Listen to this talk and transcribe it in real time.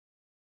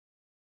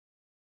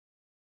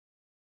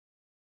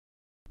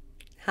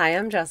Hi,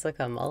 I'm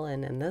Jessica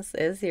Mullen, and this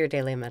is your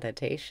daily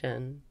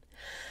meditation.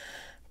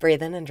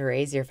 Breathe in and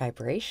raise your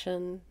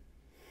vibration.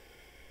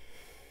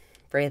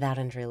 Breathe out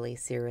and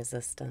release your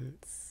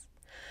resistance.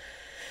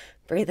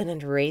 Breathe in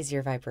and raise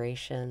your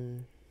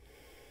vibration.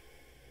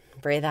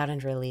 Breathe out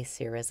and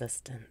release your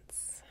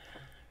resistance.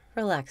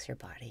 Relax your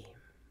body.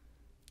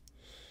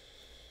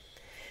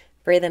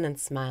 Breathe in and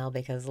smile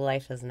because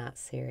life is not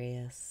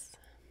serious.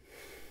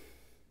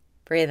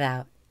 Breathe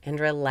out and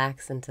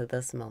relax into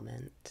this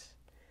moment.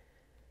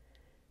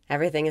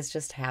 Everything is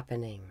just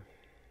happening,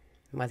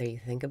 whether you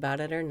think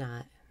about it or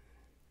not.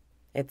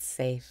 It's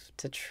safe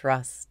to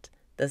trust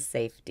the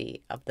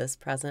safety of this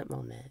present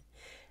moment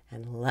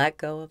and let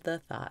go of the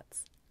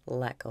thoughts,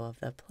 let go of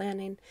the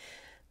planning,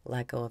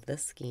 let go of the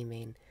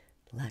scheming,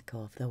 let go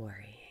of the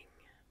worrying.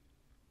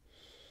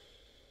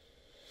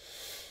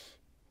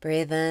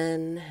 Breathe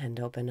in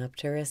and open up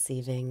to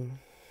receiving.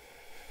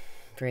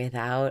 Breathe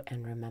out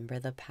and remember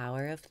the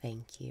power of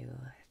thank you.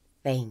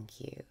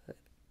 Thank you.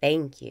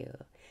 Thank you.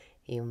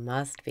 You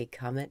must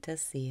become it to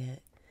see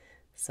it.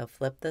 So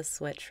flip the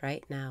switch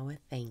right now with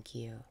thank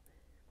you.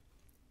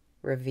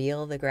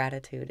 Reveal the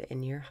gratitude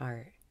in your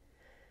heart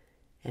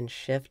and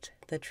shift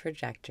the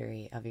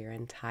trajectory of your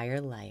entire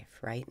life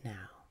right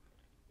now.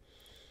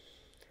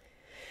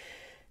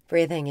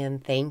 Breathing in,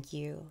 thank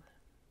you.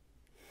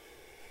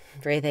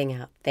 Breathing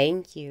out,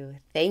 thank you,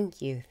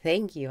 thank you,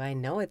 thank you. I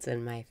know it's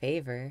in my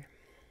favor.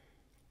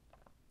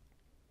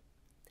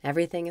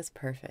 Everything is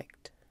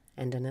perfect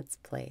and in its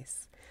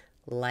place.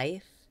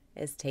 Life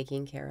is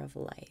taking care of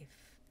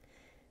life.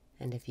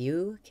 And if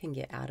you can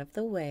get out of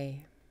the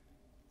way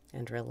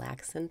and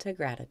relax into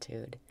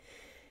gratitude,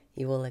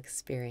 you will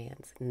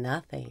experience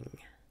nothing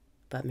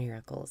but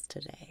miracles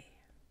today.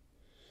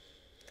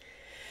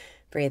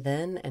 Breathe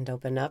in and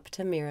open up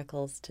to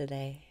miracles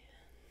today.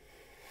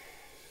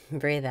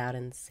 Breathe out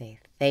and say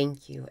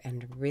thank you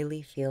and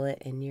really feel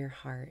it in your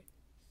heart.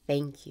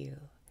 Thank you.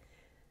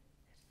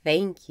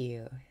 Thank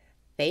you.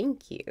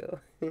 Thank you.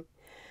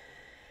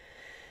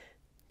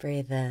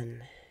 Breathe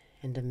in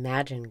and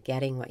imagine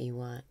getting what you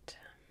want.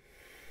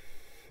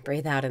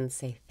 Breathe out and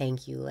say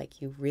thank you like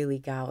you really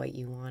got what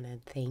you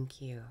wanted. Thank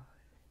you.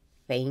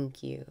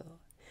 Thank you.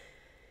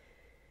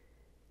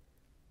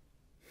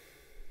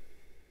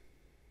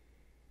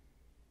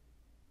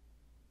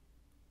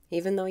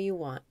 Even though you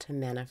want to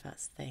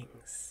manifest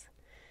things,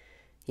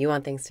 you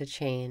want things to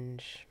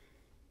change,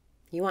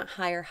 you want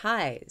higher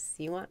highs,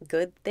 you want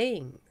good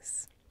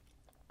things.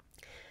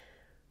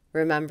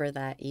 Remember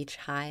that each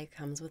high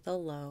comes with a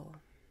low,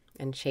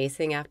 and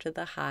chasing after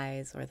the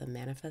highs or the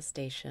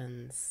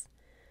manifestations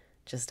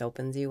just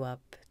opens you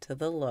up to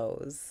the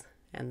lows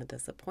and the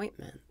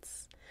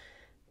disappointments.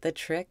 The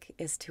trick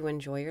is to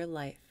enjoy your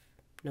life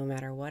no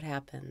matter what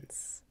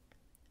happens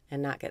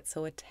and not get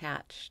so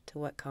attached to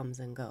what comes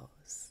and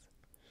goes.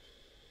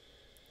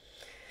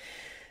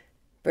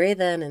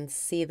 Breathe in and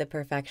see the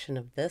perfection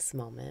of this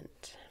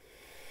moment.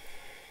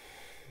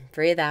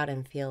 Breathe out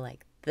and feel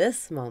like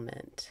this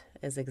moment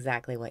is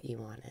exactly what you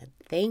wanted.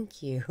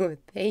 Thank you,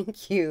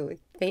 thank you,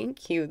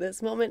 thank you.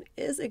 This moment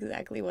is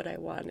exactly what I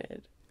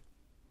wanted.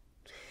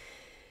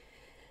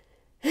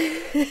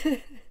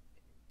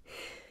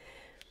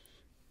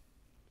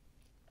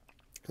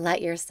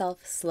 Let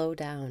yourself slow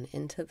down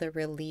into the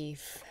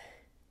relief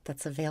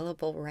that's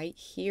available right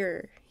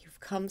here.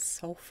 You've come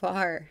so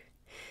far.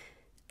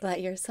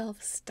 Let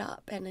yourself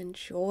stop and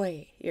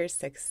enjoy your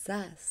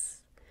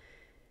success.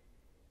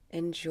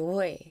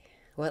 Enjoy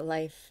what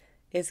life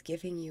is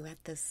giving you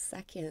at this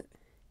second.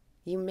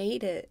 You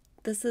made it.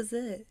 This is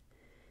it.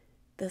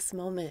 This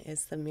moment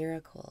is the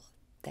miracle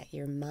that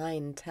your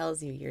mind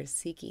tells you you're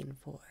seeking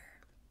for.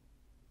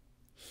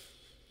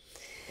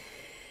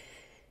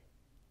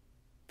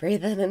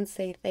 Breathe in and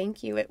say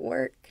thank you. It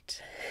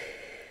worked.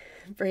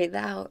 Breathe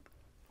out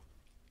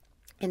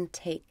and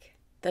take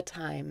the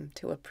time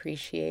to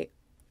appreciate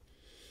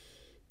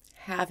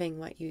having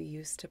what you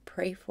used to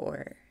pray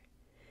for.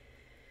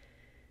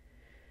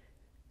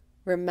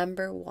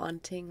 Remember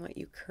wanting what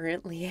you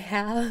currently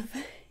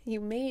have.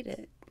 You made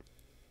it.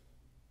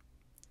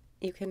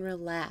 You can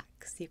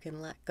relax. You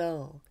can let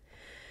go.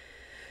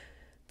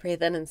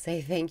 Breathe in and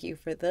say thank you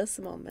for this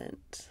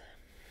moment.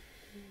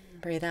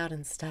 Breathe out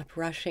and stop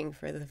rushing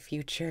for the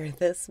future.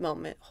 This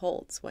moment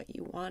holds what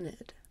you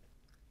wanted.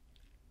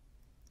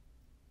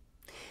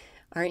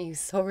 Aren't you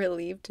so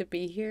relieved to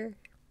be here?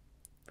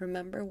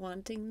 Remember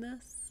wanting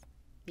this?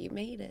 You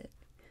made it.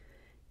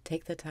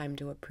 Take the time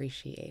to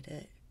appreciate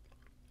it.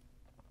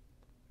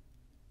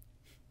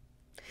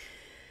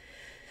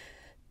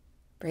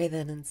 Breathe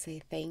in and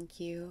say thank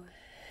you.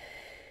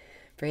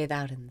 Breathe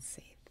out and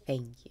say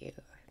thank you.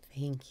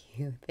 Thank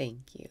you.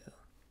 Thank you.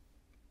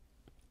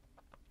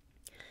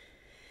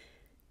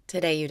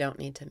 Today you don't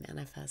need to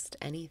manifest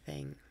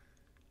anything.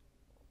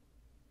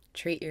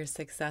 Treat your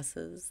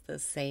successes the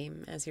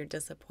same as your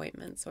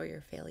disappointments or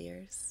your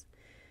failures.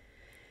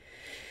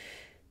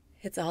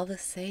 It's all the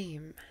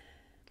same.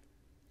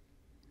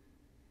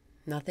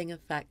 Nothing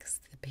affects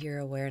the pure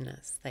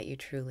awareness that you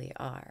truly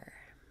are.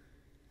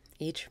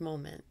 Each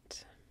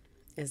moment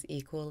is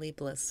equally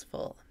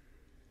blissful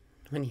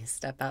when you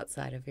step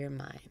outside of your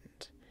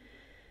mind,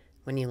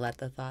 when you let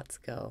the thoughts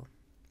go,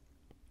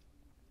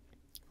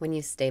 when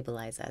you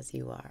stabilize as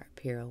you are,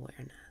 pure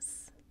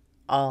awareness.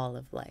 All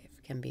of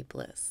life can be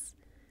bliss,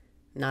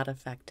 not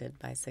affected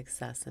by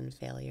success and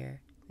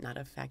failure, not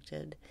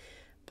affected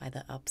by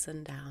the ups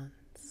and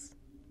downs.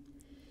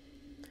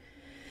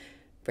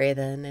 Breathe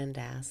in and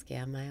ask,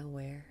 am I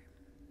aware?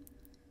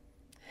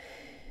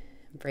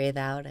 Breathe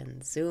out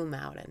and zoom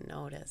out and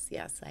notice,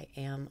 yes, I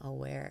am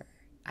aware.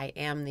 I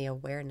am the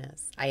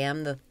awareness. I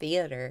am the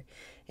theater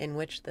in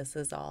which this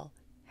is all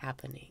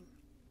happening.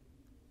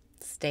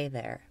 Stay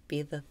there.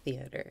 Be the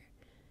theater,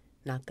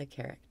 not the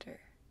character.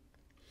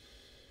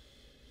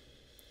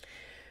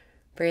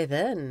 Breathe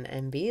in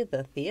and be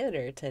the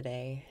theater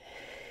today.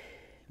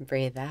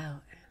 Breathe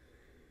out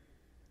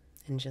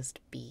and just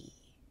be.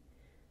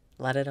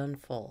 Let it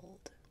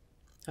unfold.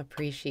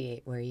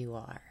 Appreciate where you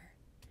are.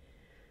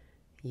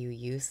 You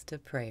used to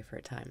pray for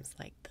times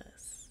like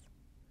this.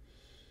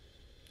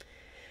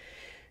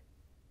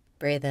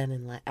 Breathe in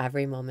and let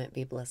every moment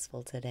be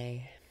blissful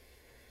today.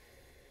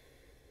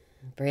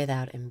 Breathe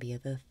out and be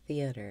the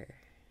theater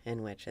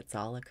in which it's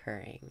all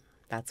occurring.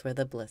 That's where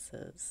the bliss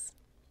is.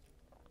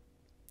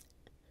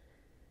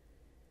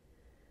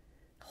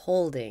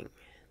 Holding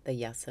the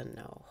yes and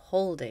no,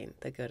 holding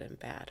the good and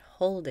bad,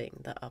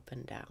 holding the up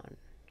and down,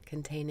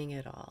 containing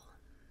it all.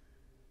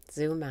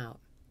 Zoom out,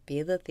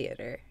 be the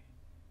theater,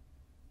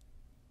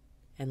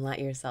 and let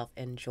yourself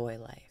enjoy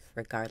life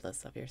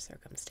regardless of your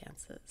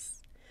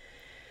circumstances.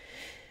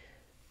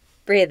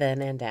 Breathe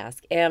in and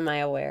ask, am I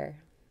aware?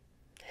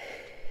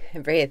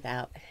 Breathe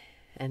out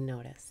and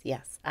notice,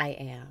 yes, I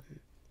am.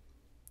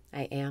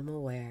 I am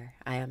aware.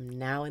 I am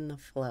now in the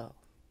flow.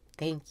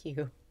 Thank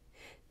you.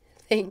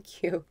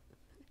 Thank you.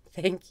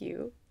 Thank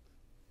you.